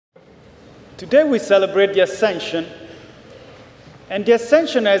Today we celebrate the Ascension, and the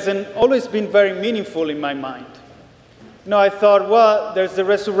Ascension hasn't always been very meaningful in my mind. I thought, well, there's the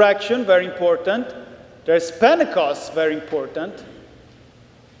resurrection, very important. There's Pentecost, very important.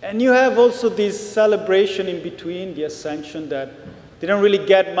 And you have also this celebration in between, the Ascension, that didn't really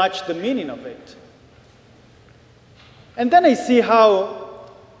get much the meaning of it. And then I see how,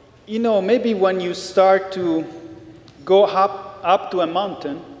 maybe when you start to go up to a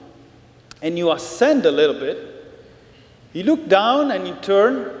mountain, and you ascend a little bit, you look down and you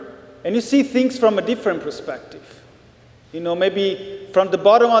turn, and you see things from a different perspective. Maybe from the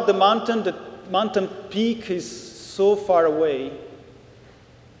bottom of the mountain peak is so far away.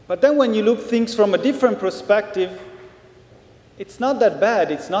 But then when you look things from a different perspective, it's not that bad,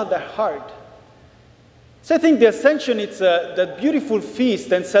 it's not that hard. So I think the Ascension, it's that beautiful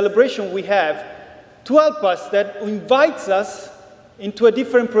feast and celebration we have to help us, that invites us into a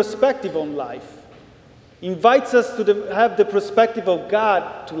different perspective on life. Invites us to have the perspective of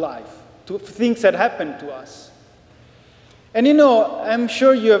God to life, to things that happen to us. And I'm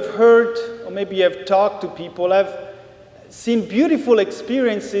sure you have heard, or maybe you have talked to people, I've seen beautiful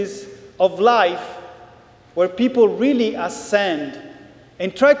experiences of life where people really ascend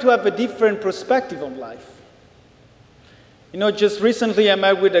and try to have a different perspective on life. Just recently I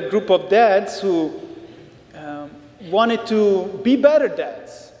met with a group of dads who wanted to be better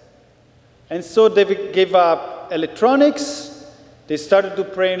dads. And so they gave up electronics, they started to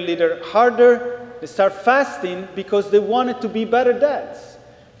pray a little harder, they started fasting because they wanted to be better dads.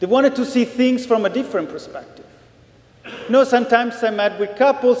 They wanted to see things from a different perspective. Sometimes I met with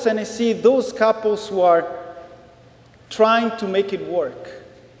couples and I see those couples who are trying to make it work,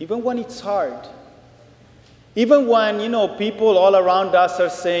 even when it's hard. Even when, people all around us are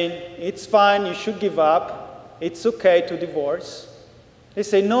saying, it's fine, you should give up, it's okay to divorce. They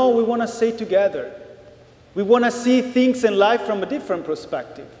say, no, we want to stay together. We want to see things in life from a different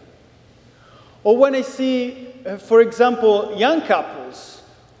perspective. Or when I see, for example, young couples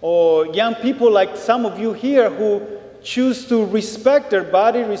or young people like some of you here who choose to respect their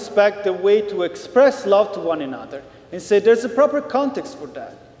body, respect the way to express love to one another, and say there's a proper context for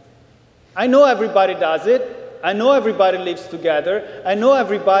that. I know everybody does it. I know everybody lives together. I know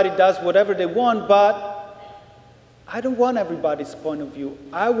everybody does whatever they want, but I don't want everybody's point of view.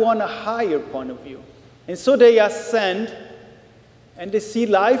 I want a higher point of view. And so they ascend and they see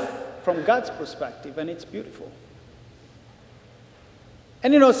life from God's perspective, and it's beautiful.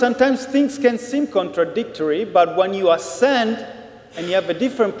 And sometimes things can seem contradictory, but when you ascend and you have a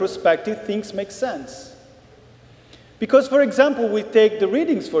different perspective, things make sense. Because, for example, we take the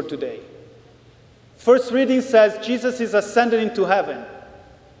readings for today. First reading says Jesus is ascended into heaven.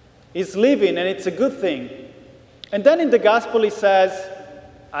 He's living, and it's a good thing. And then in the gospel it says,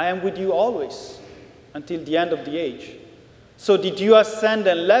 I am with you always, until the end of the age. So did you ascend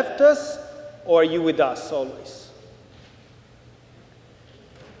and left us, or are you with us always?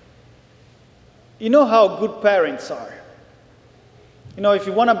 You know how good parents are. If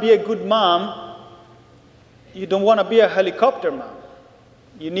you want to be a good mom, you don't want to be a helicopter mom.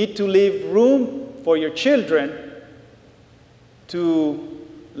 You need to leave room for your children to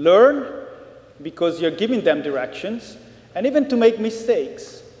learn, because you're giving them directions, and even to make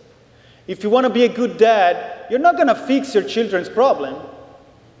mistakes. If you want to be a good dad, you're not going to fix your children's problem.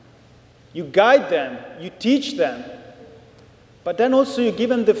 You guide them, you teach them, but then also you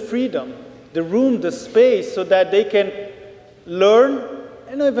give them the freedom, the room, the space, so that they can learn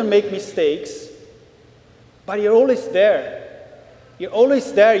and not even make mistakes. But you're always there. You're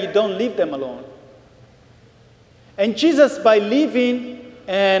always there, you don't leave them alone. And Jesus, by living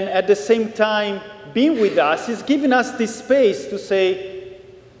and at the same time being with us, is giving us this space to say,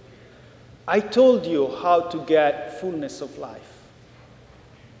 I told you how to get fullness of life.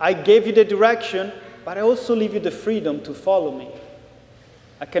 I gave you the direction, but I also leave you the freedom to follow me.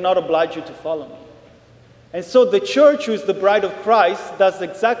 I cannot oblige you to follow me. And so the church, who is the bride of Christ, does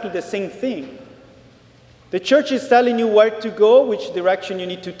exactly the same thing. The church is telling you where to go, which direction you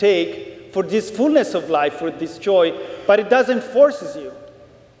need to take for this fullness of life, for this joy, but it doesn't force you.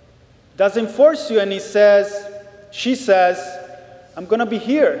 It doesn't force you, and she says, I'm going to be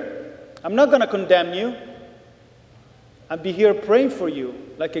here. I'm not going to condemn you. I'll be here praying for you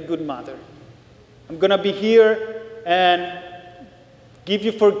like a good mother. I'm going to be here and give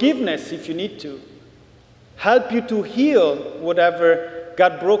you forgiveness if you need to. Help you to heal whatever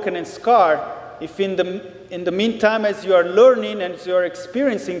got broken and scarred. If in the meantime, as you are learning and as you are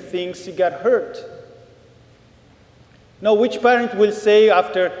experiencing things, you get hurt. Now, which parent will say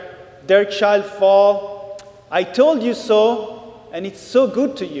after their child fall, I told you so, and it's so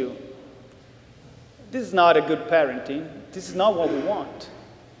good to you. This is not a good parenting. This is not what we want.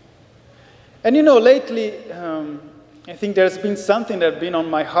 And you know, lately, I think there's been something that's been on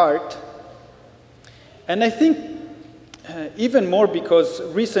my heart. And I think even more because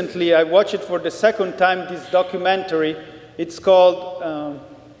recently I watched it for the second time, this documentary. It's called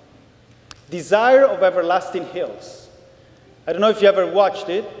Desire of Everlasting Hills. I don't know if you ever watched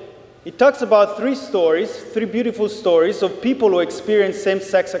it. It talks about three beautiful stories of people who experience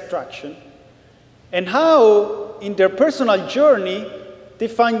same-sex attraction and how in their personal journey they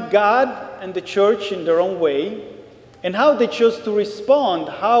find God and the church in their own way, and how they chose to respond,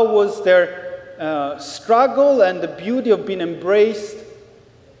 how was their struggle and the beauty of being embraced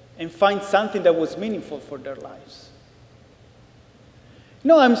and find something that was meaningful for their lives.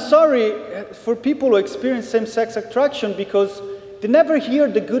 No, I'm sorry for people who experience same-sex attraction because they never hear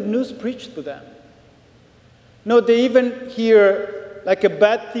the good news preached to them. No, they even hear like a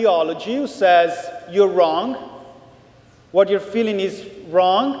bad theology who says, you're wrong, what you're feeling is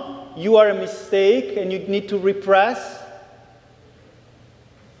wrong, you are a mistake and you need to repress.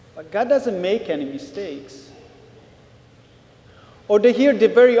 But God doesn't make any mistakes. Or they hear the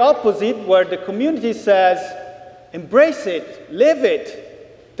very opposite where the community says, embrace it, live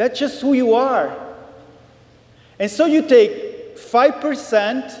it, that's just who you are. And so you take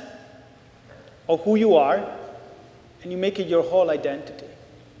 5% of who you are and you make it your whole identity.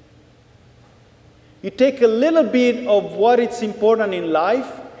 You take a little bit of what is important in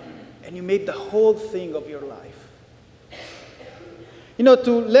life and you make the whole thing of your life. You know,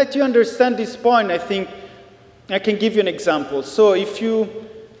 to let you understand this point, I think I can give you an example. So if you,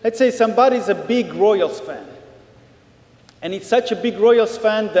 let's say somebody is a big Royals fan, and it's such a big Royals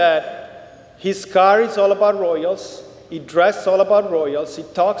fan that his car is all about Royals, he dresses all about Royals, he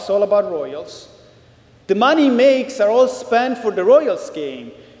talks all about Royals. The money he makes are all spent for the Royals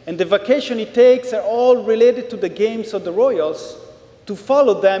game, and the vacation he takes are all related to the games of the Royals. To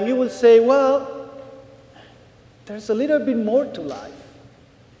follow them, you will say, well, there's a little bit more to life.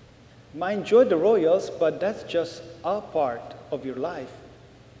 You might enjoy the Royals, but that's just a part of your life.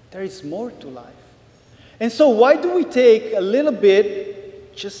 There is more to life. And so why do we take a little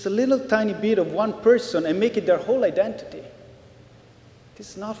bit, just a little tiny bit of one person and make it their whole identity?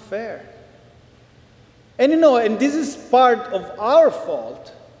 This is not fair. And you know, and this is part of our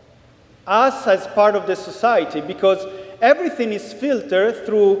fault, us as part of the society, because everything is filtered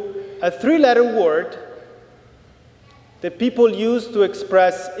through a three-letter word that people use to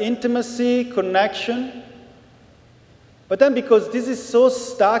express intimacy, connection. But then because this is so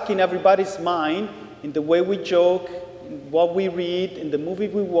stuck in everybody's mind, in the way we joke, in what we read, in the movie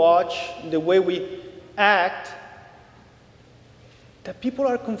we watch, in the way we act, that people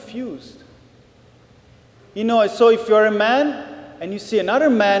are confused. You know, so if you're a man and you see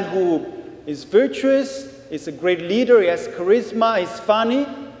another man who is virtuous, is a great leader, he has charisma, he's funny,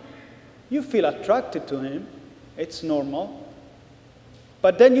 you feel attracted to him. It's normal.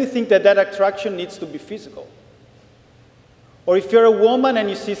 But then you think that that attraction needs to be physical. Or if you're a woman and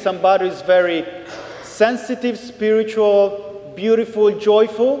you see somebody who's very sensitive, spiritual, beautiful,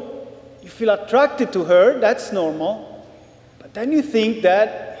 joyful, you feel attracted to her, that's normal. But then you think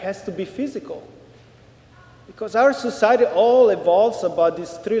that has to be physical. Because our society all evolves about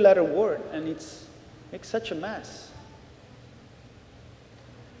this three-letter word, and it's such a mess.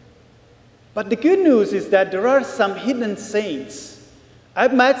 But the good news is that there are some hidden saints.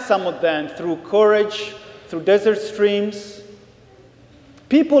 I've met some of them through Courage, through Desert Streams.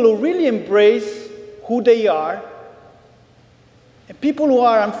 People who really embrace who they are. And people who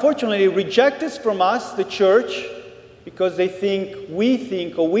are unfortunately rejected from us, the church, because they think,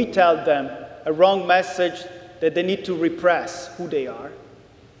 or we tell them a wrong message that they need to repress who they are.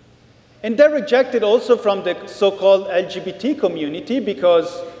 And they're rejected also from the so-called LGBT community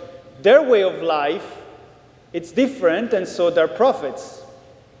because their way of life, it's different, and so they're prophets.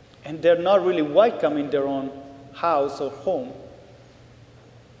 And they're not really welcome in their own house or home.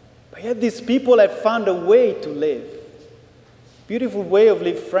 But yet these people have found a way to live. Beautiful way of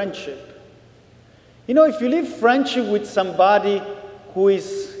live friendship. You know, if you live friendship with somebody who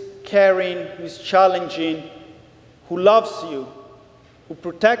is caring, who is challenging, who loves you, who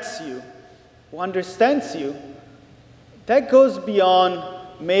protects you, who understands you, that goes beyond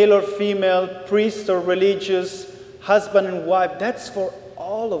male or female, priest or religious, husband and wife. That's for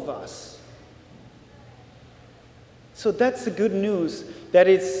all of us. So that's the good news, that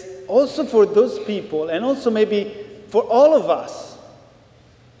it's also for those people and also maybe for all of us.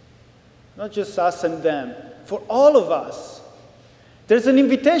 Not just us and them, for all of us. There's an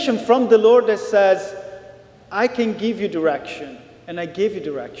invitation from the Lord that says, I can give you direction, and I gave you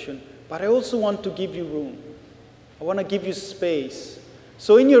direction, but I also want to give you room. I want to give you space.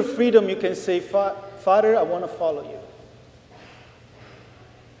 So in your freedom, you can say, Father, I want to follow you.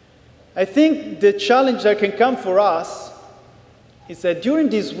 I think the challenge that can come for us is that during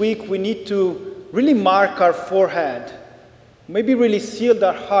this week, we need to really mark our forehead, maybe really seal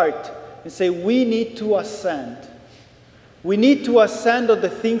our heart and say, we need to ascend. We need to ascend on the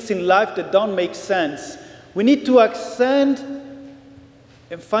things in life that don't make sense. We need to ascend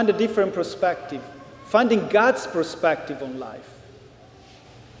and find a different perspective, finding God's perspective on life.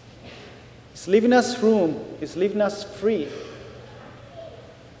 It's leaving us room, it's leaving us free.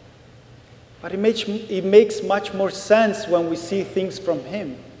 But it makes much more sense when we see things from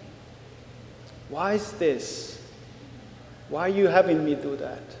Him. Why is this? Why are you having me do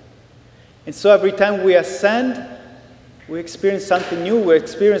that? And so every time we ascend, we experience something new, we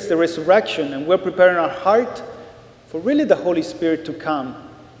experience the resurrection, and we're preparing our heart for really the Holy Spirit to come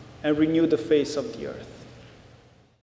and renew the face of the earth.